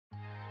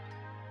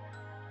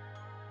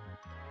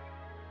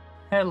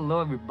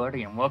Hello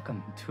everybody and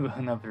welcome to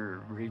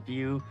another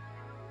review.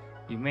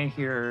 You may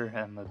hear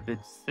I'm a bit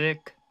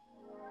sick.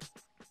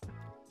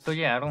 So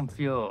yeah, I don't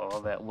feel all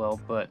that well,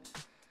 but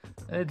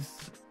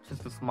it's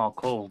just a small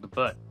cold.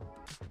 But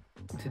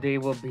today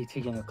we'll be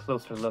taking a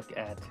closer look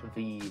at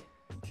the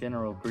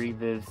General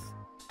Grievous.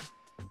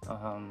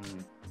 I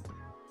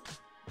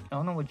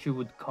don't know what you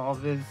would call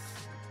this.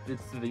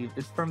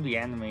 It's from the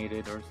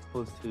animated, or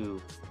supposed to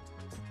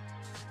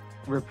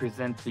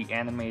represent the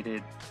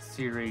animated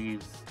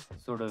series,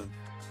 sort of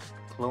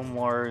Clone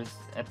Wars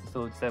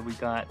episodes that we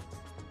got.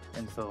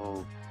 And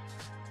so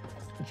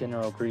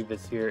General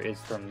Grievous here is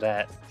from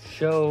that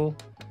show.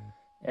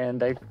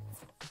 And I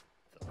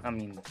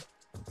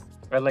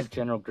like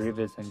General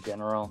Grievous in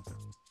general.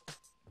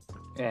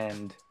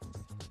 And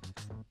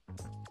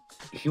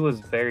he was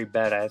very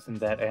badass in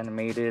that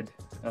animated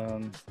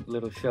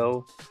little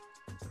show.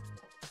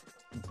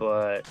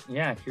 But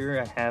yeah, here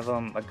I have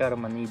him. I got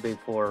him on eBay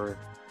for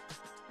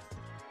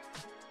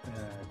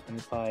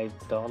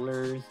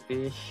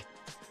 $25-ish,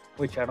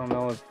 which I don't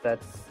know if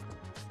that's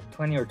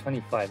 20 or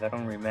 25. I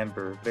don't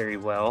remember very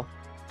well.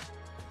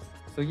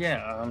 So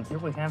yeah, here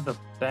we have the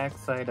back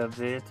side of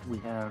it. We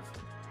have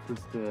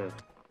just a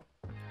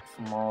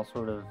small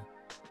sort of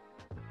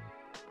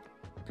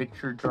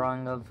picture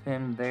drawing of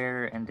him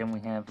there, and then we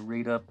have a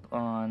read up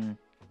on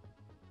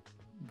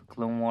the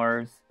Clone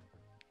Wars.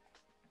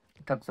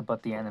 It talks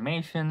about the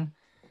animation.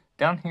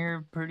 Down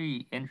here,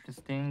 pretty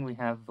interesting. We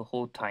have the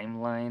whole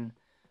timeline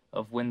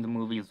of when the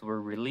movies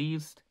were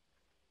released,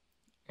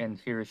 and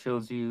here it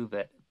shows you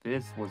that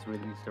this was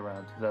released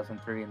around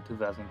 2003 and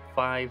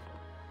 2005,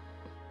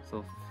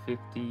 so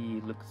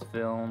 50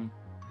 Lucasfilm.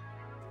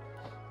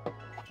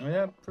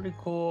 Yeah, pretty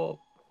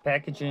cool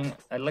packaging.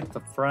 I like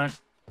the front,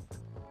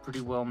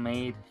 pretty well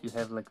made. You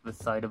have like the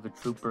side of a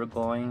trooper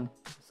going,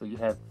 so you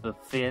have the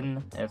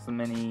fin, as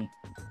many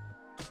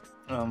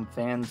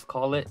fans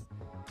call it,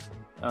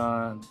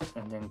 and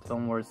then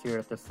Clone Wars here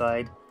at the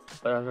side.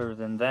 But other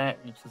than that,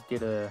 you just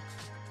get a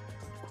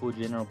cool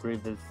General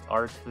Grievous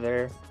art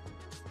there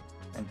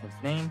and his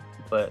name.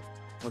 But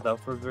without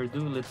further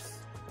ado,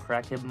 let's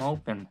crack him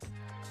open.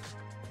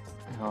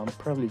 Now, I'm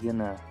probably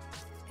gonna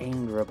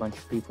anger a bunch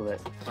of people that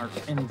aren't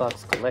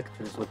inbox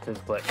collectors with this,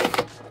 but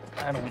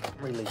I don't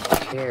really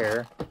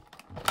care.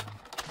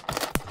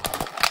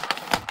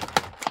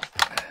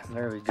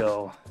 There we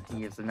go.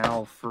 He is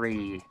now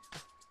free.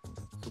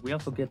 So we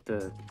also get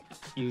the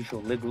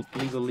usual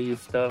legalese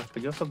stuff,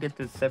 but you also get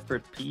this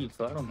separate piece,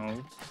 so I don't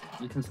know.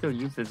 You can still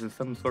use this as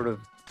some sort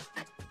of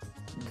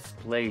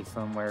display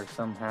somewhere,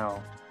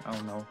 somehow. I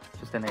don't know,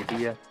 just an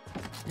idea.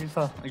 You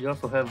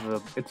also have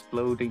the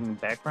exploding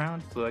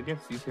background, so I guess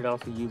you should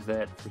also use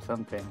that for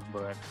something,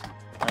 but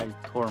I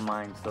tore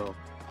mine, so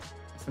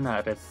it's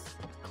not as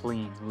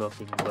clean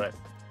looking, but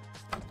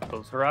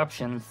those are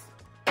options.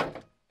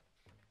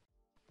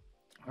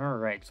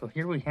 Alright, so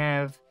here we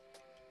have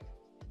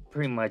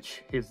pretty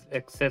much his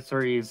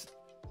accessories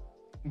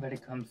that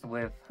it comes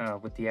with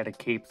the added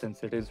cape,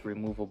 since it is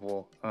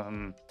removable.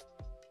 The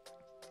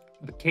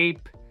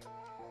cape,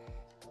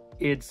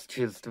 it's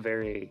just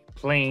very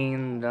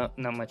plain, not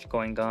much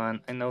going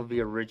on. I know the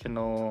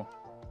original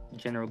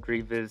General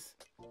Grievous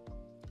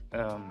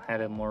had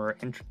a more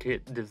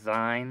intricate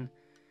design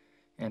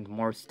and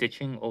more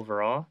stitching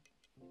overall,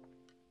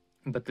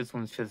 but this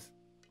one's just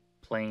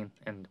plain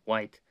and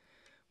white,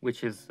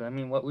 which is, I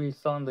mean, what we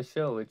saw in the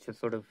show. It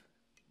just sort of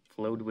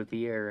flowed with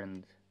the air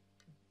and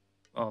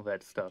all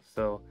that stuff.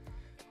 So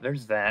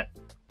there's that.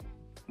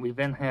 We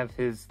then have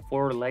his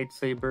 4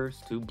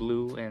 lightsabers, 2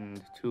 blue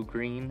and 2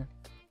 green.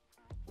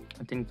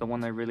 I think the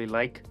one I really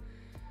like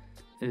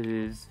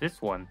is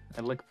this one.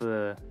 I like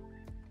the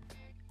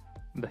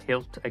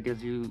hilt, I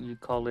guess you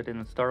call it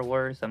in Star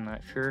Wars, I'm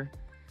not sure.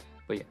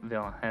 But yeah,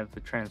 they'll have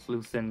the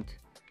translucent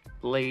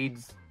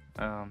blades.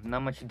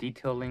 Not much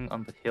detailing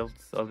on the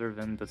hilts other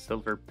than the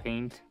silver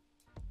paint.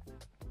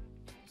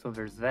 So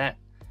there's that.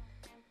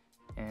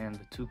 And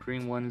the 2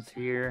 green ones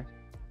here.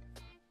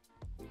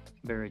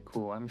 Very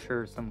cool. I'm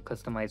sure some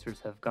customizers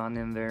have gone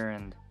in there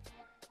and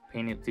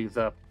painted these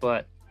up,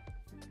 but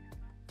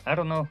I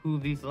don't know who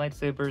these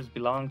lightsabers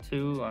belong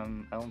to. I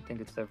don't think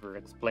it's ever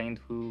explained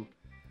who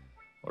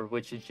or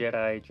which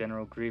Jedi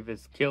General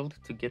Grievous killed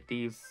to get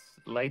these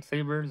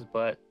lightsabers,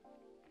 but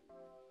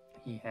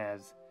he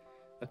has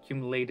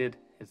accumulated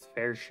his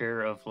fair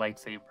share of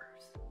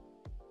lightsabers.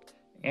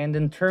 And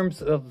in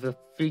terms of the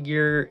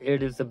figure,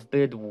 it is a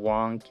bit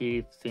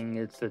wonky, seeing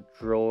it's a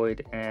droid,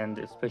 and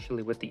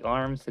especially with the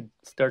arms, it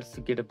starts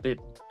to get a bit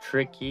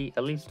tricky,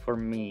 at least for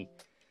me.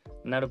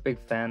 I'm not a big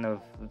fan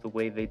of the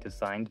way they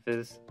designed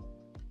this,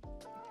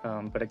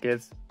 but I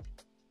guess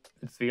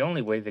it's the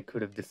only way they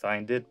could have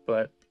designed it.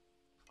 But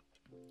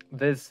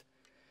this,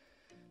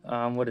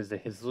 what is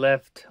it, his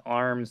left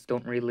arms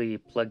don't really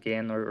plug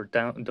in or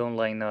don't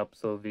line up,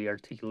 so the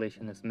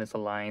articulation is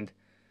misaligned.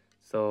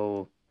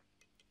 So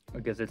I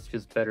guess it's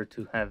just better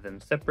to have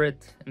them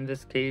separate in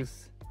this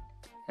case.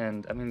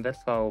 And I mean, that's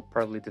how I'll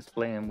probably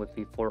display him, with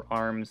the 4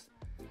 arms,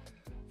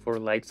 4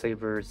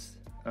 lightsabers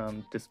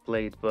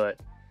displayed. But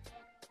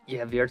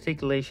Yeah, the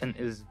articulation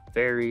is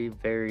very,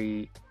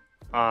 very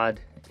odd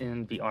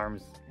in the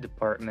arms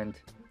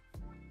department.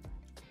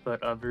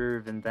 But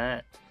other than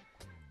that,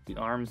 the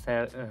arms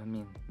have,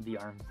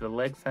 the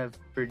legs have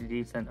pretty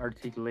decent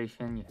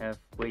articulation. You have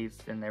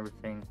waist and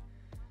everything.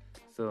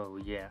 So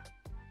yeah,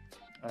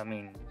 I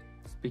mean,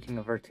 speaking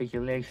of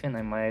articulation,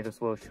 I might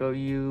as well show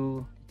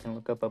you. You can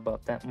look up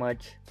about that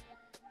much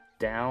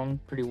down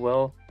pretty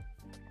well.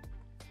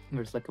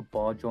 There's like a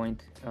ball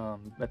joint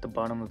at the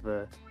bottom of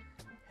the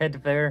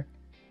head there,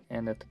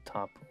 and at the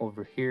top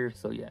over here.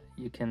 So yeah,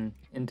 you can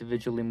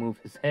individually move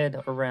his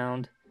head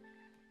around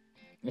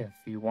if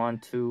you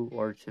want to,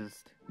 or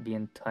just the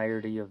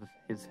entirety of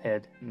his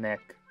head,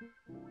 neck.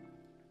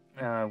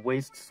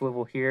 Waist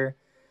swivel here,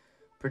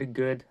 pretty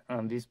good.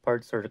 These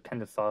parts are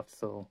kind of soft,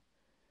 so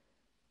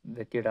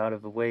they get out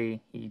of the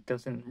way. He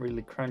doesn't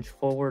really crunch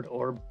forward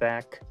or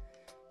back.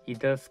 He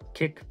does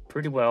kick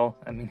pretty well.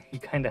 I mean, he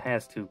kind of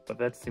has to, but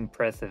that's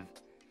impressive.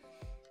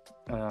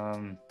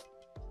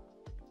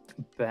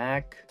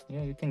 Back,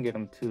 yeah, you can get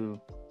him to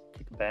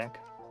kick back,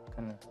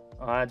 kind of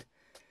odd.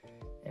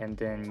 And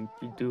then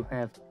you do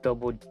have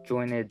double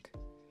jointed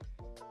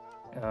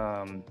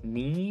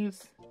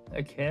knees,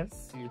 I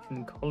guess you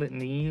can call it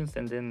knees,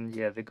 and then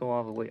yeah, they go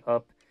all the way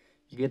up.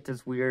 You get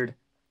this weird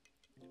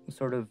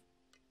sort of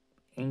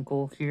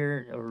ankle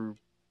here or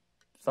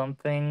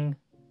something,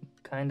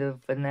 kind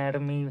of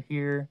anatomy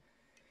here,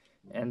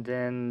 and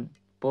then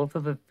both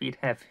of the feet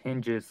have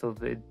hinges, so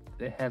it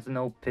has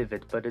no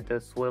pivot, but it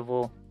does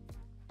swivel.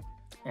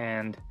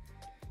 And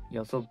you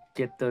also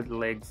get the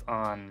legs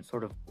on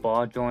sort of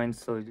ball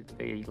joints, so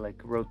they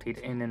like rotate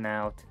in and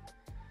out.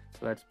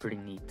 So that's pretty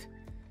neat.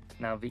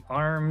 Now the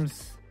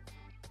arms,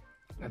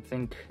 I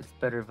think it's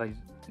better if I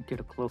get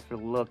a closer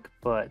look,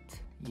 but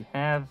you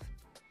have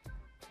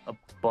a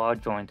ball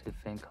joint, I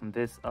think, on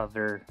this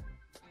other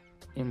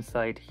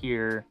inside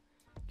here.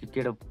 You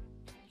get a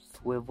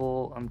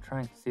swivel. I'm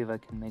trying to see if I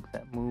can make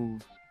that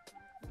move,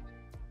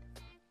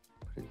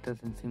 but it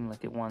doesn't seem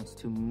like it wants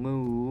to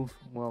move.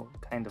 Well,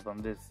 kind of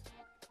on this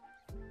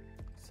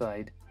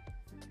side.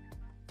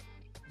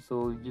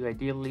 So you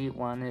ideally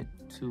want it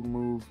to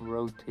move,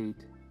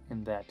 rotate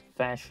in that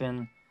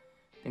fashion.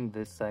 I think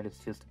this side is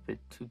just a bit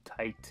too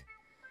tight.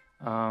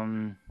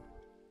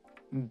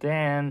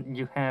 Then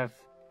you have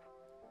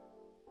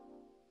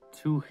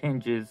two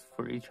hinges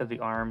for each of the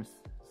arms.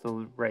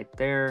 So right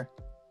there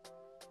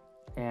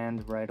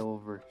and right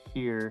over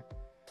here.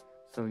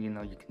 So, you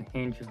know, you can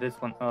hinge this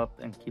one up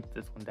and keep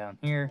this one down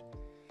here.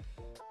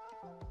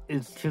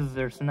 It's just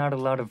there's not a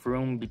lot of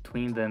room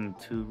between them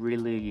to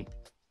really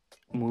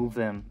move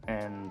them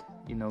and,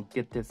 you know,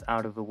 get this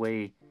out of the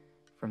way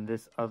from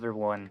this other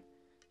one.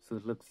 So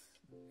it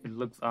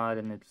looks odd,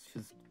 and it's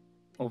just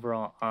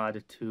overall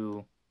odd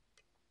to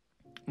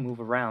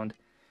move around.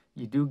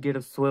 You do get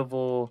a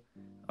swivel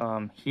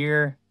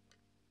here.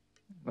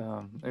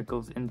 It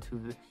goes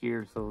into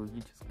here, so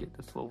you just get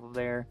the swivel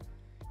there.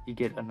 You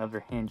get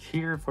another hinge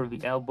here for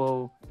the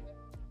elbow.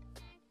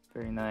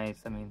 Very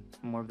nice. I mean,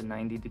 more than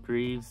 90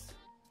 degrees.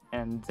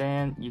 And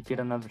then you get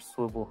another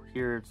swivel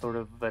here, sort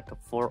of at the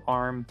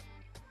forearm,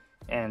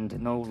 and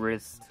no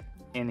wrist,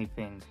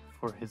 anything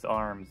for his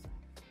arms,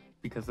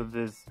 because of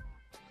this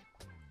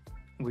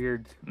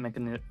weird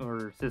mechanism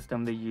or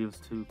system they use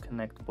to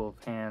connect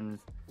both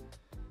hands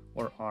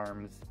or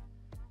arms.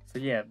 So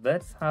yeah,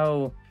 that's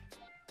how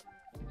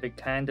they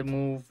kind of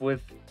move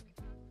with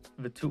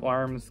the two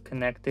arms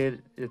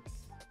connected. It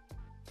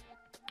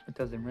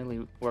doesn't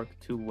really work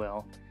too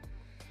well,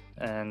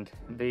 and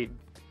they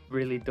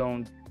really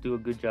don't do a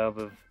good job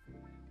of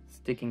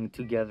sticking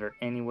together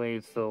anyway,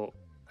 so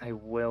I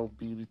will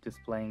be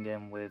displaying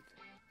them with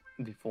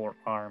the four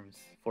arms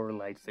for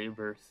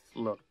lightsabers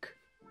look.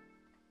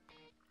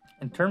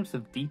 In terms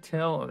of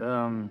detail,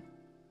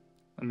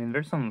 I mean,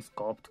 there's some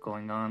sculpt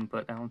going on,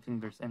 but I don't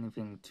think there's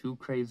anything too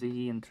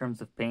crazy in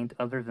terms of paint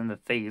other than the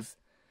face.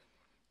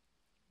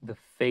 The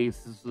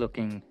face is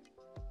looking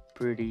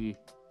pretty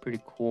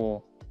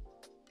cool.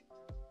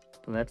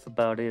 But that's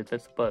about it.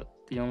 That's about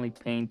the only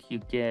paint you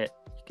get.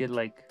 You get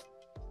like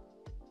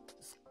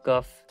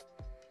scuff,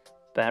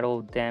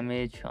 battle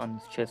damage on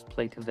his chest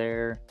plate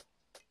there,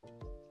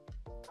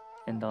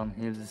 and on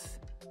his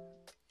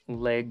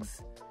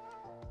legs.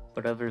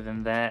 But other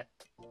than that,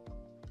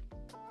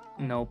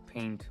 no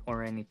paint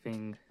or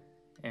anything,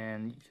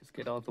 and you just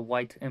get all the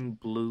white and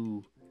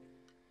blue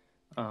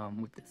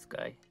with this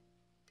guy.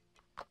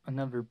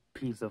 Another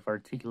piece of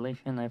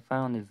articulation I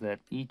found is that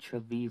each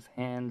of these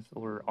hands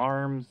or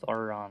arms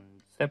are on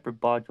separate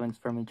ball joints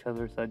from each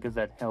other, so I guess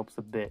that helps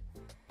a bit,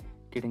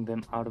 getting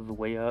them out of the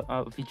way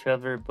of each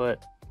other,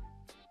 but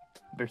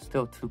they're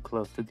still too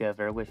close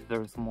together. I wish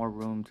there was more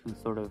room to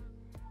sort of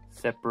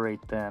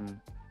separate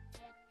them,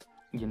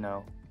 you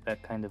know,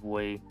 that kind of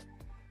way.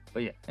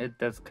 But yeah, it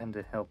does kind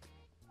of help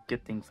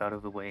get things out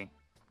of the way.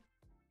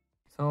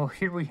 So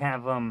here we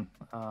have in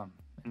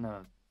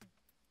a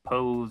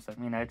pose. I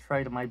mean, I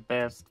tried my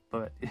best,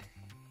 but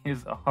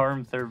his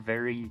arms are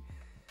very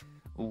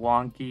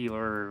wonky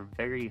or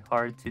very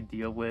hard to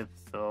deal with,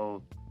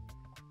 so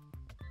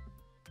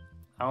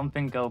I don't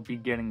think I'll be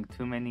getting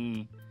too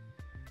many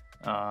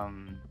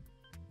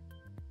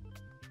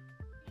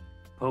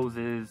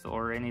poses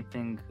or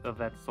anything of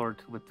that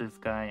sort with this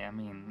guy. I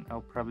mean,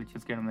 I'll probably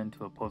just get him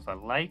into a pose I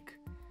like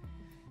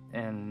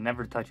and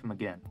never touch him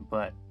again.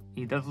 But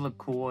he does look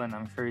cool, and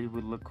I'm sure he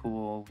would look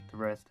cool with the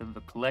rest of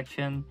the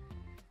collection.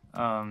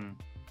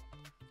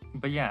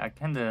 But yeah, I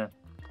kind of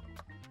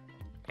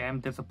am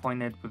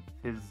disappointed with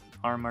his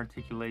arm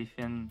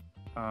articulation.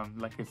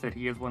 Like I said,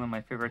 he is one of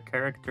my favorite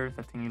characters.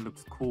 I think he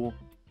looks cool,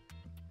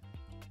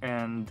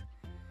 and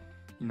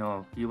you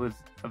know, he was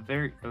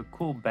a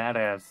cool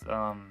badass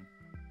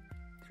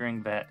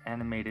during that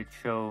animated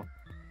show.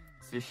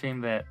 It's a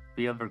shame that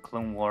the other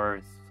Clone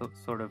Wars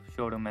sort of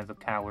showed him as a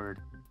coward.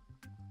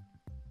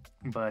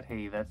 But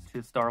hey, that's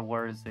just Star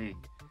Wars. They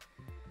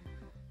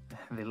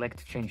like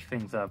to change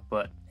things up.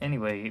 But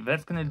anyway,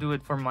 that's gonna do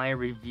it for my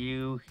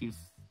review. He's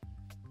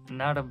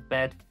not a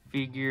bad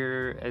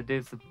figure. It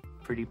is a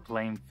pretty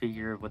plain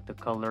figure with the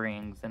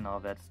colorings and all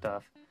that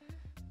stuff.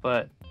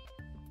 But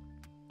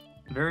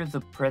there is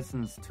a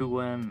presence to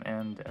him,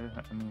 and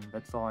I mean,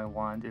 that's all I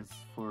want, is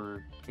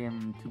for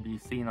him to be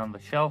seen on the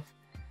shelf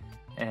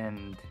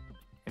and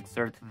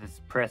exert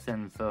this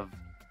presence of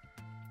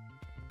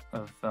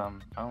I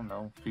don't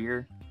know,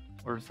 fear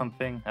or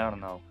something. I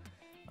don't know.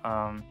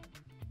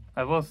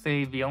 I will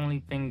say the only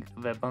thing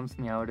that bumps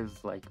me out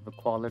is like the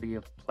quality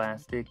of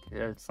plastic.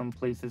 At some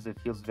places it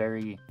feels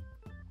very,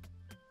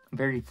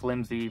 very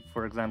flimsy.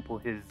 For example,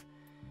 his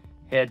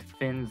head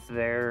fins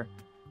there,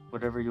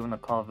 whatever you want to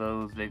call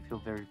those, they feel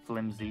very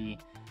flimsy.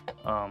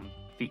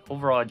 The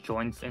overall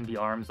joints in the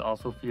arms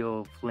also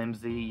feel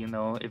flimsy. You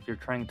know, if you're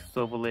trying to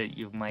swivel it,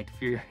 you might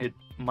fear it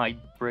might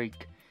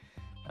break.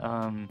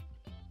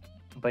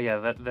 But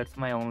yeah, that's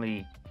my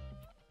only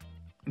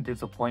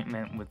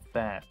disappointment with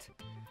that.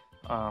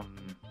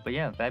 But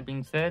yeah, that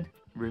being said,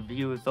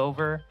 review is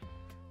over.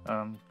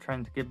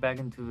 Trying to get back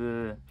into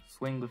the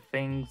swing of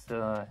things,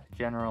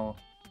 general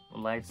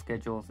life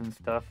schedules and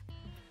stuff.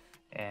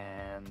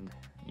 And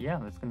yeah,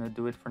 that's gonna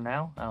do it for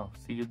now. I'll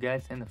see you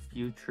guys in a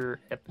future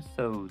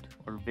episode,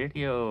 or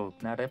video,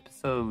 not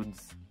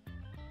episodes.